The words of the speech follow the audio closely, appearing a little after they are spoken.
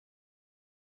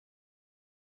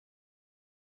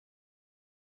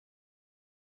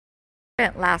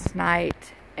Spent last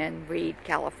night in Reed,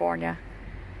 California.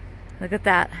 Look at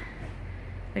that.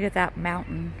 Look at that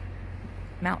mountain.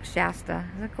 Mount Shasta.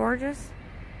 Isn't it gorgeous?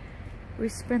 We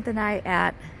spent the night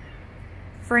at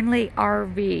Friendly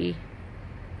RV.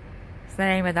 It's the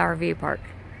name of the RV park.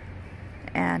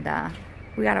 And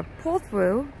we got a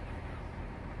pull-through.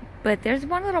 But there's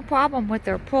one little problem with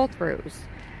their pull-throughs.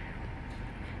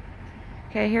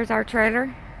 Okay, here's our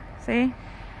trailer. See?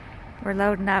 We're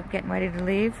loading up, getting ready to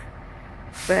leave.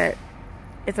 But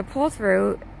it's a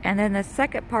pull-through, and then the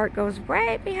second part goes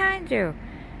right behind you.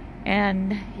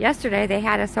 And yesterday they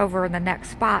had us over in the next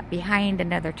spot behind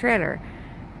another trailer.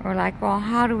 We're like, well,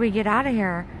 how do we get out of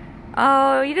here?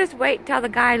 Oh, you just wait till the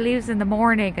guy leaves in the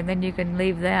morning and then you can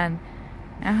leave then.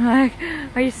 I'm like,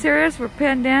 are you serious? We're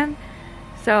pinned in?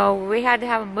 So we had to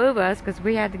have him move us because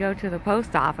we had to go to the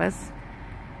post office.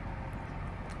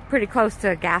 Pretty close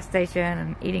to a gas station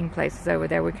and eating places over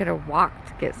there. We could have walked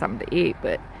to get something to eat,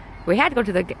 but we had to go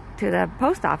to the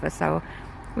post office, so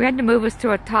we had to move us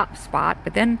to a top spot.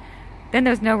 But then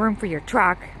there's no room for your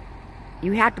truck.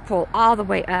 You have to pull all the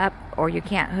way up, or you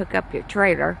can't hook up your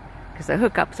trailer because the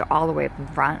hookups are all the way up in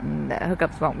front, and the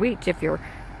hookups won't reach if you're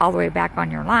all the way back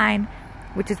on your line,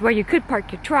 which is where you could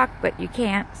park your truck, but you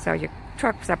can't, so your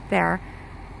truck's up there.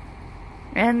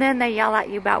 And then they yell at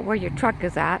you about where your truck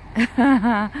is at.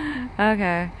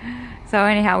 Okay. So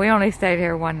anyhow, we only stayed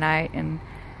here one night, and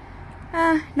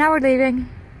now we're leaving.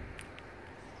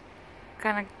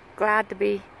 Kind of glad to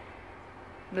be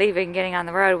leaving, getting on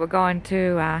the road. We're going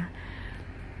to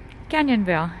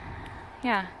Canyonville.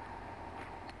 Yeah.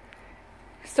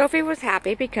 Sophie was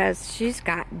happy because she's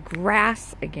got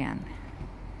grass again.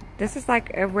 This is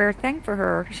like a rare thing for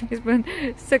her. She's been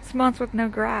 6 months with no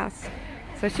grass.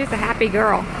 So she's a happy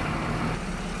girl.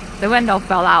 The window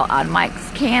fell out on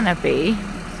Mike's canopy.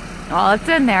 Well, it's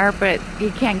in there, but he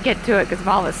can't get to it because of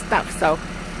all this stuff. So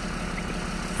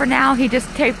for now, he just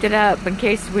taped it up in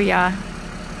case we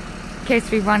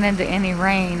run into any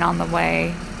rain on the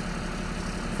way.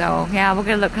 So yeah, we're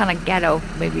gonna look kind of ghetto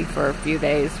maybe for a few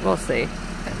days. We'll see.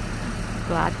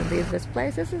 Glad to leave this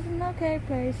place. This is an okay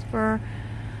place for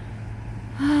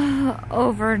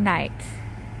overnight,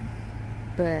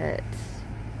 but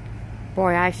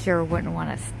boy, I sure wouldn't want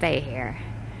to stay here.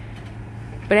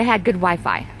 But it had good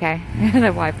Wi-Fi, okay?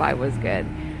 The Wi-Fi was good.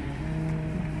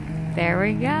 There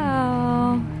we go.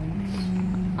 On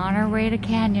our way to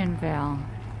Canyonville.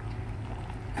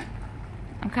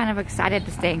 I'm kind of excited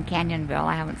to stay in Canyonville.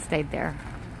 I haven't stayed there.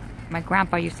 My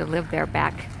grandpa used to live there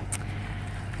back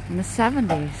in the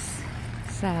 70s.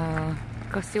 So,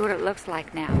 go see what it looks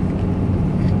like now.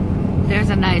 There's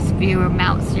a nice view of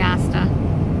Mount Shasta.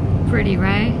 Pretty,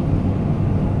 right?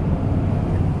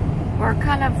 We're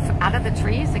kind of out of the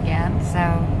trees again, so.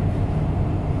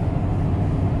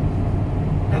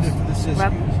 Headed for the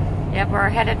Siskiyous. Yep, we're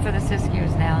headed for the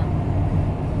Siskiyous now.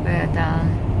 But,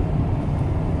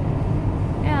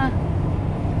 yeah.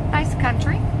 Nice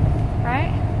country,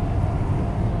 right?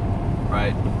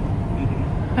 Right.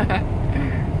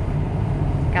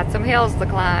 Got some hills to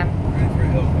climb. Ready for a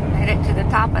hill climb. Made it to the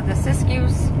top of the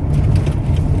Siskiyous.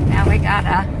 Now we got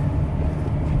a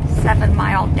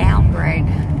 7-mile downgrade.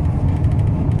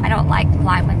 I don't like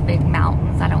climbing big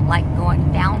mountains. I don't like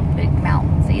going down big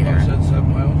mountains either. You said 7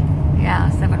 miles? Yeah,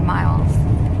 7 miles.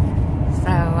 So,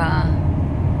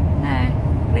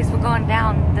 at least we're going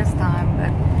down this time.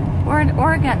 But we're in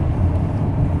Oregon.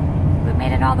 We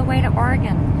made it all the way to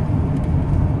Oregon.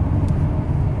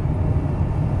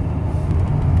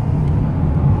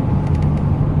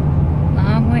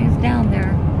 Long ways down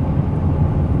there.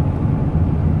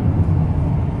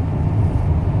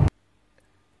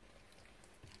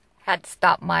 Had to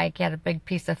stop Mike. He had a big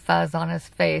piece of fuzz on his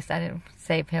face. I didn't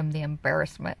save him the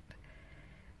embarrassment.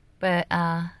 But,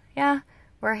 yeah,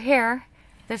 we're here.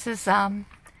 This is,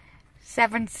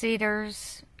 Seven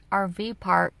Cedars RV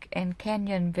Park in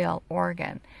Canyonville,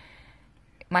 Oregon.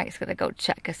 Mike's gonna go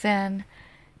check us in.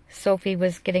 Sophie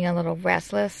was getting a little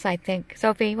restless, I think.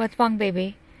 Sophie, what's wrong,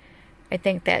 baby? I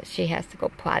think that she has to go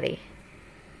potty.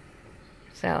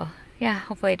 So, yeah,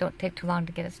 hopefully it don't take too long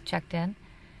to get us checked in.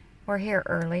 We're here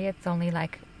early. It's only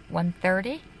like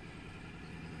 1:30.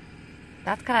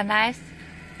 That's kind of nice.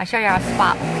 I'll show you our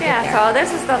spot when we get there. So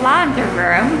this is the laundry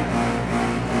room.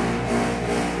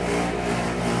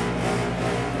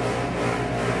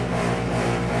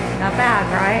 Not bad,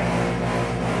 right?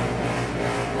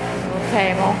 Little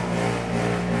table.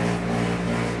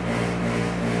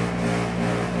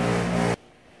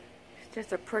 It's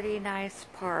just a pretty nice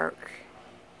park.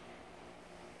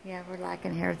 Yeah, we're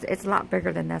liking here. It's a lot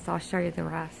bigger than this. I'll show you the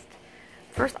rest.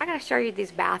 First, I gotta show you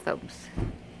these bathrooms.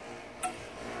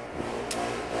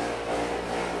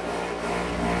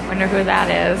 wonder who that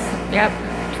is. Yep,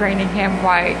 training him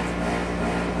right.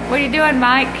 What are you doing,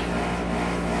 Mike?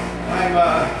 I'm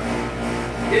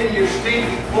getting your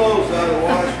stinky clothes out of the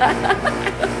wash.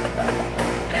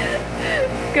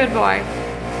 Good boy.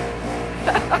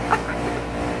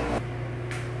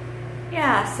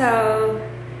 Yeah, so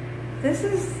this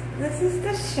is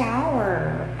the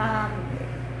shower.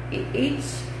 Each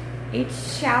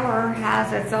shower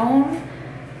has its own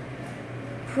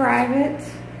private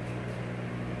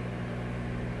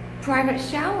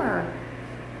shower,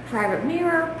 private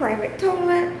mirror, private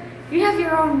toilet. You have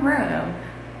your own room.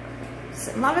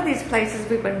 So a lot of these places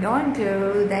we've been going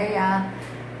to, they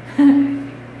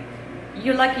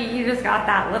you're lucky you just got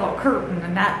that little curtain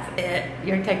and that's it.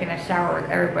 You're taking a shower with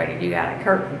everybody, you got a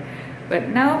curtain. But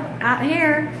no, out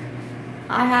here,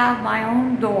 I have my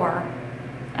own door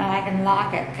and I can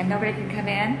lock it and nobody can come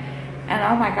in. And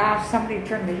oh my gosh, somebody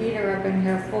turned the heater up in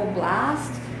here full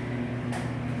blast.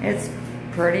 It's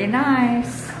pretty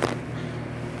nice.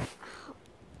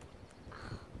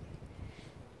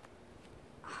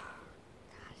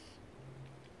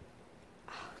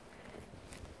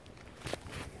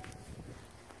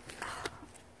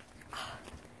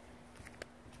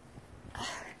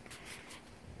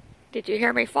 Did you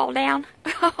hear me fall down?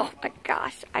 Oh my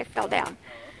gosh, I fell down.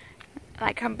 And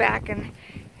I come back and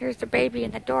here's the baby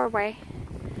in the doorway.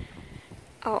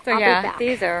 Oh, so I'll be back.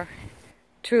 These are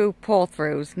true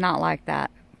pull-throughs, not like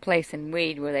that place in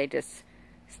Weed where they just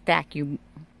stack you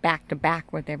back to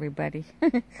back with everybody.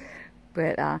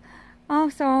 But,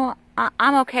 so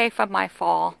I'm okay from my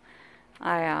fall.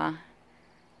 I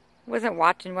wasn't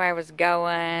watching where I was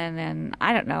going and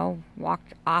I don't know,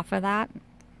 walked off of that.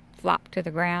 Flopped to the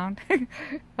ground. I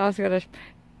was going to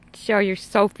show you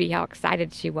Sophie how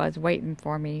excited she was waiting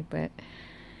for me, but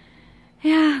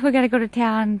yeah, we got to go to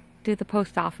town, do the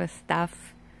post office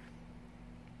stuff,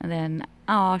 and then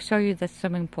I'll show you the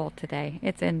swimming pool today.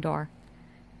 It's indoor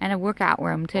and a workout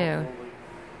room too.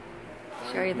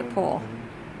 Show you the pool.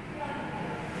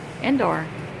 Indoor.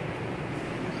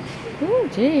 Ooh,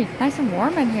 gee, nice and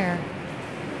warm in here.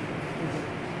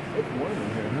 It's warm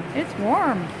in here, huh? It's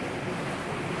warm.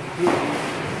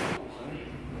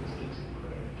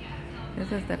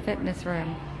 This is the fitness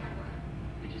room.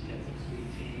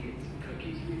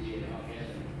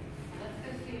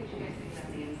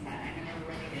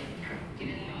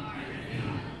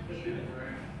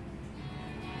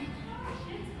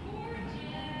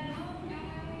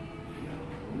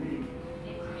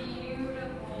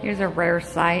 Here's a rare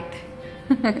sight.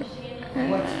 They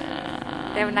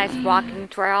have a nice walking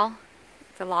trail.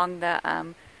 It's along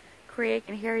the creek,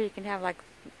 and here you can have like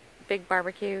big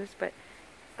barbecues, but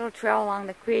a little trail along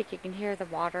the creek, you can hear the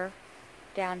water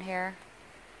down here.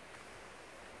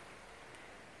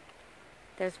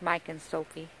 There's Mike and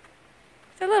Sophie.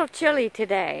 It's a little chilly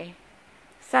today.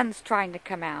 Sun's trying to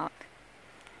come out.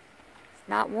 It's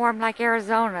not warm like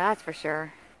Arizona, that's for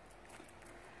sure.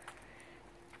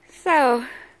 So,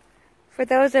 for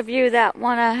those of you that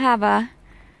want to have a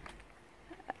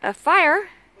fire,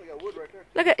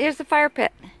 look at, here's the fire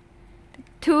pit.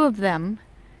 2 of them.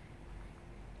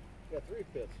 Yeah, 3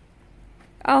 pits.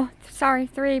 Oh, sorry,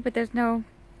 3, but there's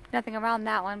nothing around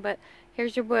that one. But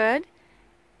here's your wood.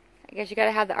 I guess you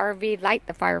gotta have the RV light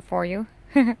the fire for you.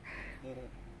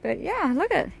 But yeah,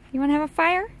 look at, you wanna have a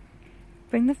fire?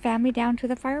 Bring the family down to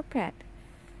the fire pit.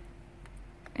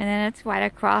 And then it's right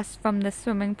across from the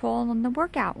swimming pool and the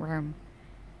workout room.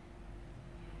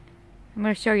 I'm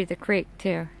gonna show you the creek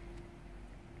too.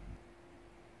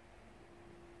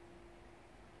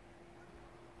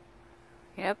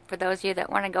 Yep, for those of you that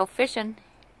want to go fishing,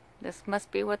 this must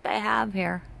be what they have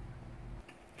here.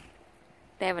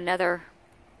 They have another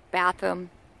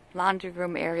bathroom, laundry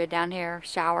room area down here,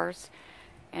 showers.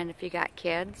 And if you got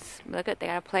kids, look at, they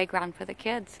got a playground for the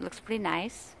kids. It looks pretty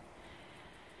nice.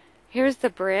 Here's the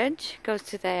bridge, goes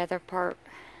to the other part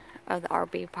of the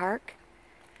RV park.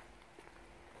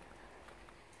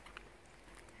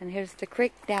 And here's the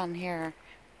creek down here.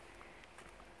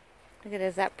 Look at it,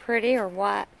 is that pretty or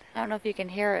what? I don't know if you can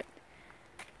hear it.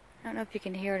 I don't know if you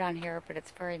can hear it on here, but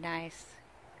it's very nice.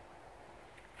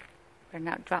 Better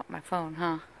not drop my phone,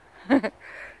 huh?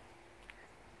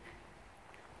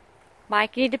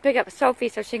 Mike, you need to pick up Sophie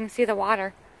so she can see the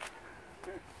water.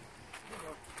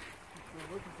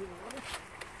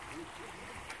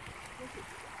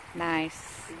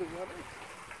 Nice.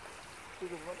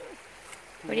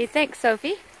 What do you think,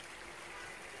 Sophie?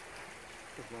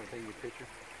 Just want to take your picture.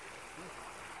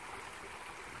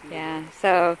 Yeah,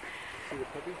 so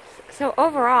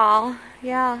overall,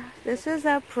 yeah, this is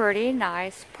a pretty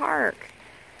nice park.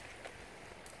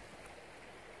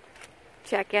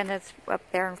 check-in that's up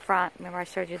there in front. Remember I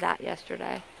showed you that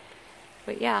yesterday.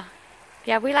 But yeah.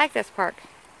 Yeah, we like this park.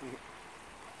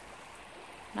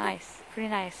 Nice. Pretty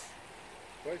nice.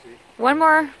 One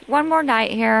more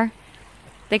night here.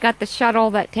 They got the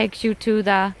shuttle that takes you to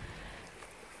the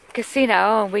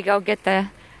casino, and we go get the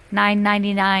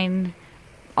 $9.99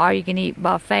 all-you-can-eat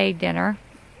buffet dinner.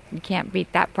 You can't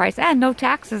beat that price, and no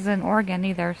taxes in Oregon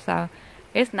either. So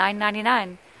it's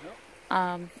 $9.99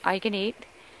 all you can eat.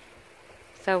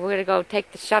 So we're gonna go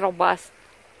take the shuttle bus.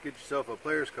 Get yourself a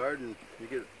player's card, and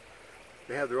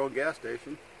they have their own gas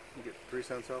station. You get 3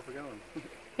 cents off a gallon.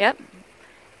 Yep.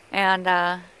 And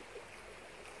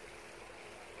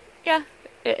yeah,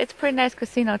 it's a pretty nice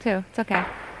casino too. It's okay.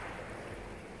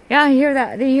 Yeah, you hear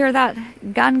that? Do you hear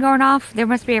that gun going off? There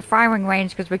must be a firing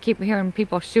range because we keep hearing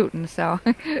people shooting. So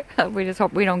we just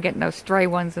hope we don't get no stray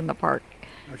ones in the park.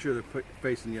 I'm sure they're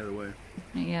facing the other way.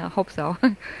 Yeah, hope so.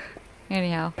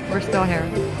 Anyhow, we're still here.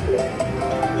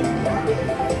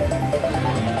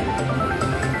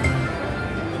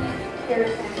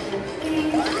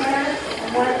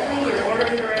 Your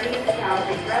orders are ready at the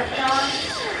California restaurant.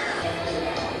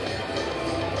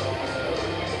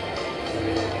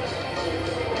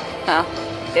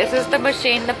 This is the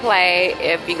machine to play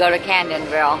if you go to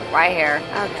Canyonville, right here.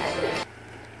 Okay.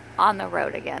 On the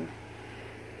road again.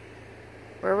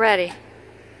 We're ready.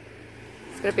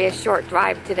 It's going to be a short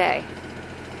drive today.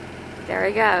 There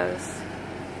he goes.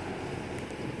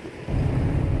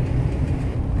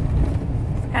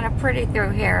 It's kind of pretty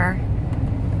through here.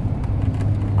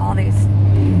 All these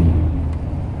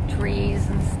trees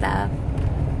and stuff.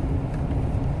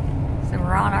 So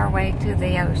we're on our way to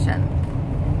the ocean.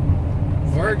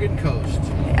 Oregon coast.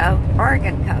 Oh,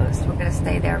 Oregon coast. We're going to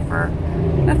stay there for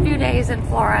a few days in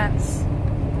Florance.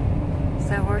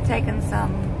 So we're taking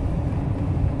some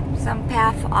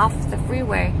path off the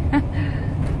freeway.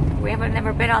 We haven't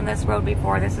never been on this road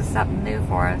before. This is something new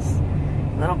for us.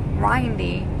 A little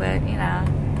grindy, but you know,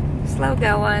 slow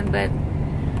going, but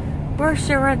we're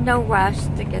sure in no rush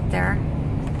to get there.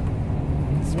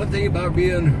 It's one thing about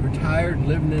being retired and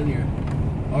living in your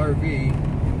RV.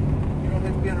 You don't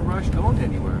have to be in a rush going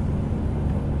anywhere.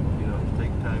 You know, just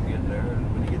take time getting there,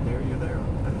 and when you get there, you're there.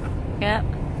 Yep.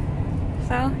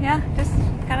 So yeah, just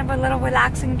kind of a little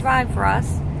relaxing drive for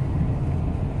us.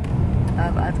 I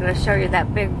was going to show you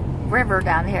that big river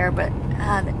down here, but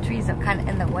the trees are kind of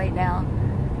in the way now.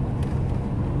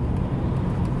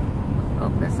 Oh,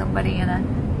 there's somebody in a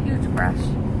huge brush.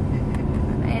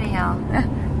 Anyhow,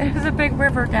 there's a big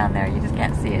river down there. You just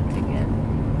can't see it too good.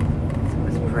 So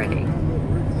it's pretty. I don't know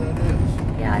what river that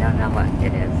is. Yeah, I don't know what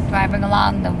it is. Driving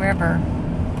along the river.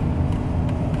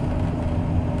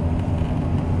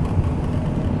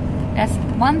 That's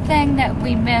one thing that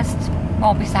we missed,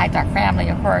 well, besides our family,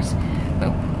 of course,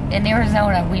 but in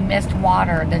Arizona, we missed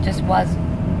water. There just was,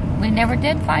 we never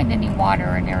did find any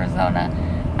water in Arizona.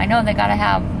 I know they gotta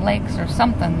have lakes or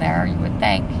something there, you would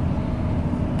think.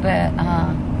 But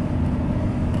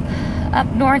up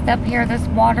north, up here, there's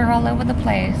water all over the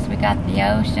place. We got the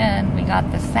ocean, we got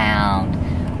the sound,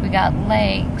 we got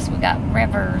lakes, we got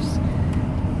rivers.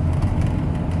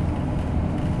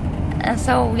 And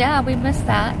so, yeah, we missed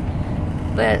that.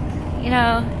 But, you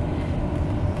know,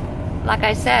 like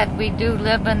I said, we do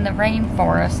live in the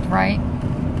rainforest, right?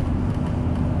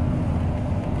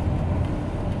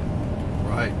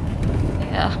 Right.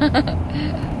 Yeah.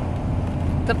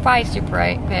 The price you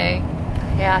pay.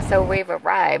 Yeah, so we've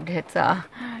arrived.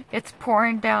 It's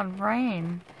pouring down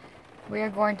rain. We are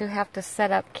going to have to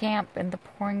set up camp in the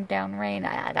pouring down rain.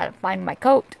 I gotta find my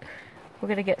coat. We're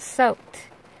gonna get soaked.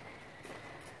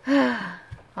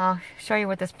 I'll show you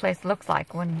what this place looks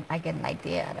like when I get an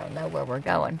idea. I don't know where we're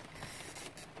going.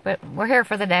 But we're here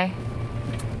for the day.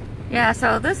 Yeah,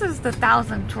 so this is the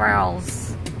 1,000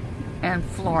 Trails in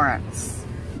Florance.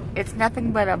 It's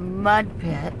nothing but a mud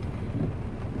pit.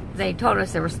 They told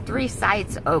us there was 3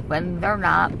 sites open. They're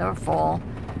not. They're full.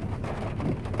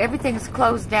 Everything's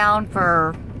closed down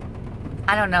for,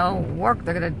 I don't know, work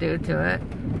they're going to do to it.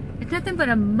 It's nothing but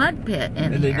a mud pit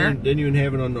in and here. And they didn't even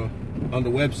have it on the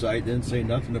website. They didn't say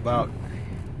nothing about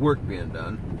work being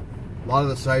done. A lot of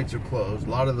the sites are closed. A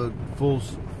lot of the full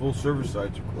service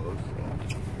sites are closed.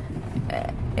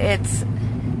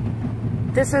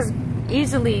 This is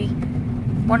easily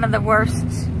one of the worst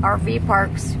RV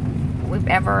parks we've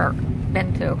ever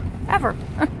been to. Ever.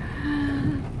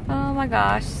 Oh my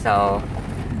gosh. So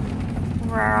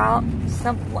we're out.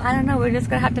 I don't know. We're just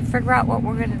gonna have to figure out what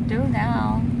we're gonna do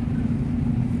now.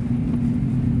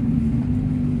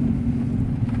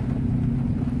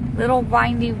 Little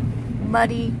windy,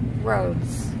 muddy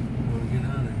roads. Get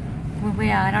out of here. Well,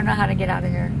 yeah, I don't know how to get out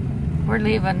of here. We're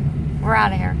leaving. we're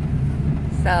out of here.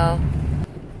 So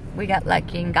we got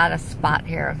lucky and got a spot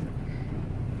here.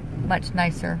 Much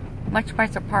nicer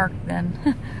park than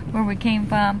where we came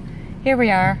from. Here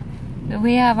we are.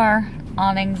 We have our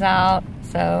awnings out,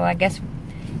 so I guess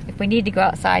if we need to go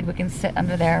outside, we can sit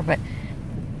under there. But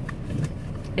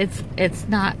it's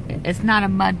not a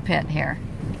mud pit here.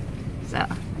 So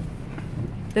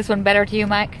this one better to you,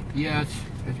 Mike? Yeah, it's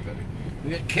better.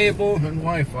 We got cable and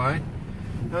Wi-Fi.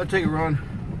 I'll take a run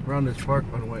around this park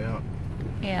on the way out.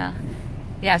 Yeah.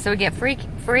 Yeah, so we get free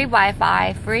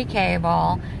Wi-Fi, free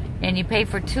cable, and you pay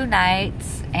for 2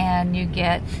 nights, and you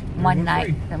get one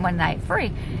night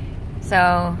free.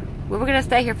 So we were gonna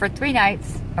stay here for 3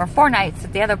 nights, or 4 nights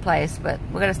at the other place, but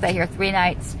we're gonna stay here 3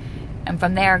 nights, and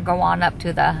from there go on up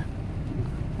to the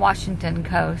Washington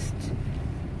coast.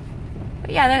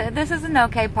 But yeah, this is an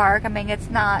okay park. I mean, it's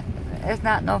not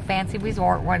no fancy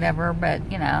resort, whatever,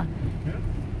 but you know. Yeah.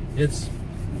 It's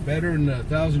better than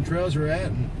 1,000 Trails we're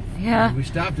at. And yeah. We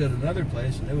stopped at another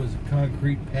place, and it was a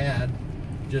concrete pad,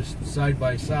 just side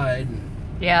by side. And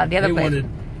yeah, the other place.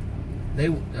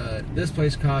 This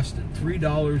place costed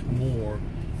 $3 more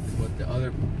than what the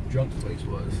other junk place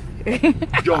was.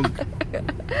 Junk.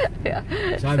 Yeah.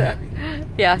 So I'm happy.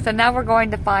 Yeah. So now we're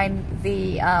going to find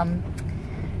the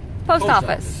post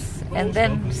office and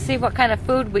then see what kind of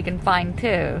food we can find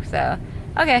too. So,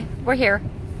 okay, we're here.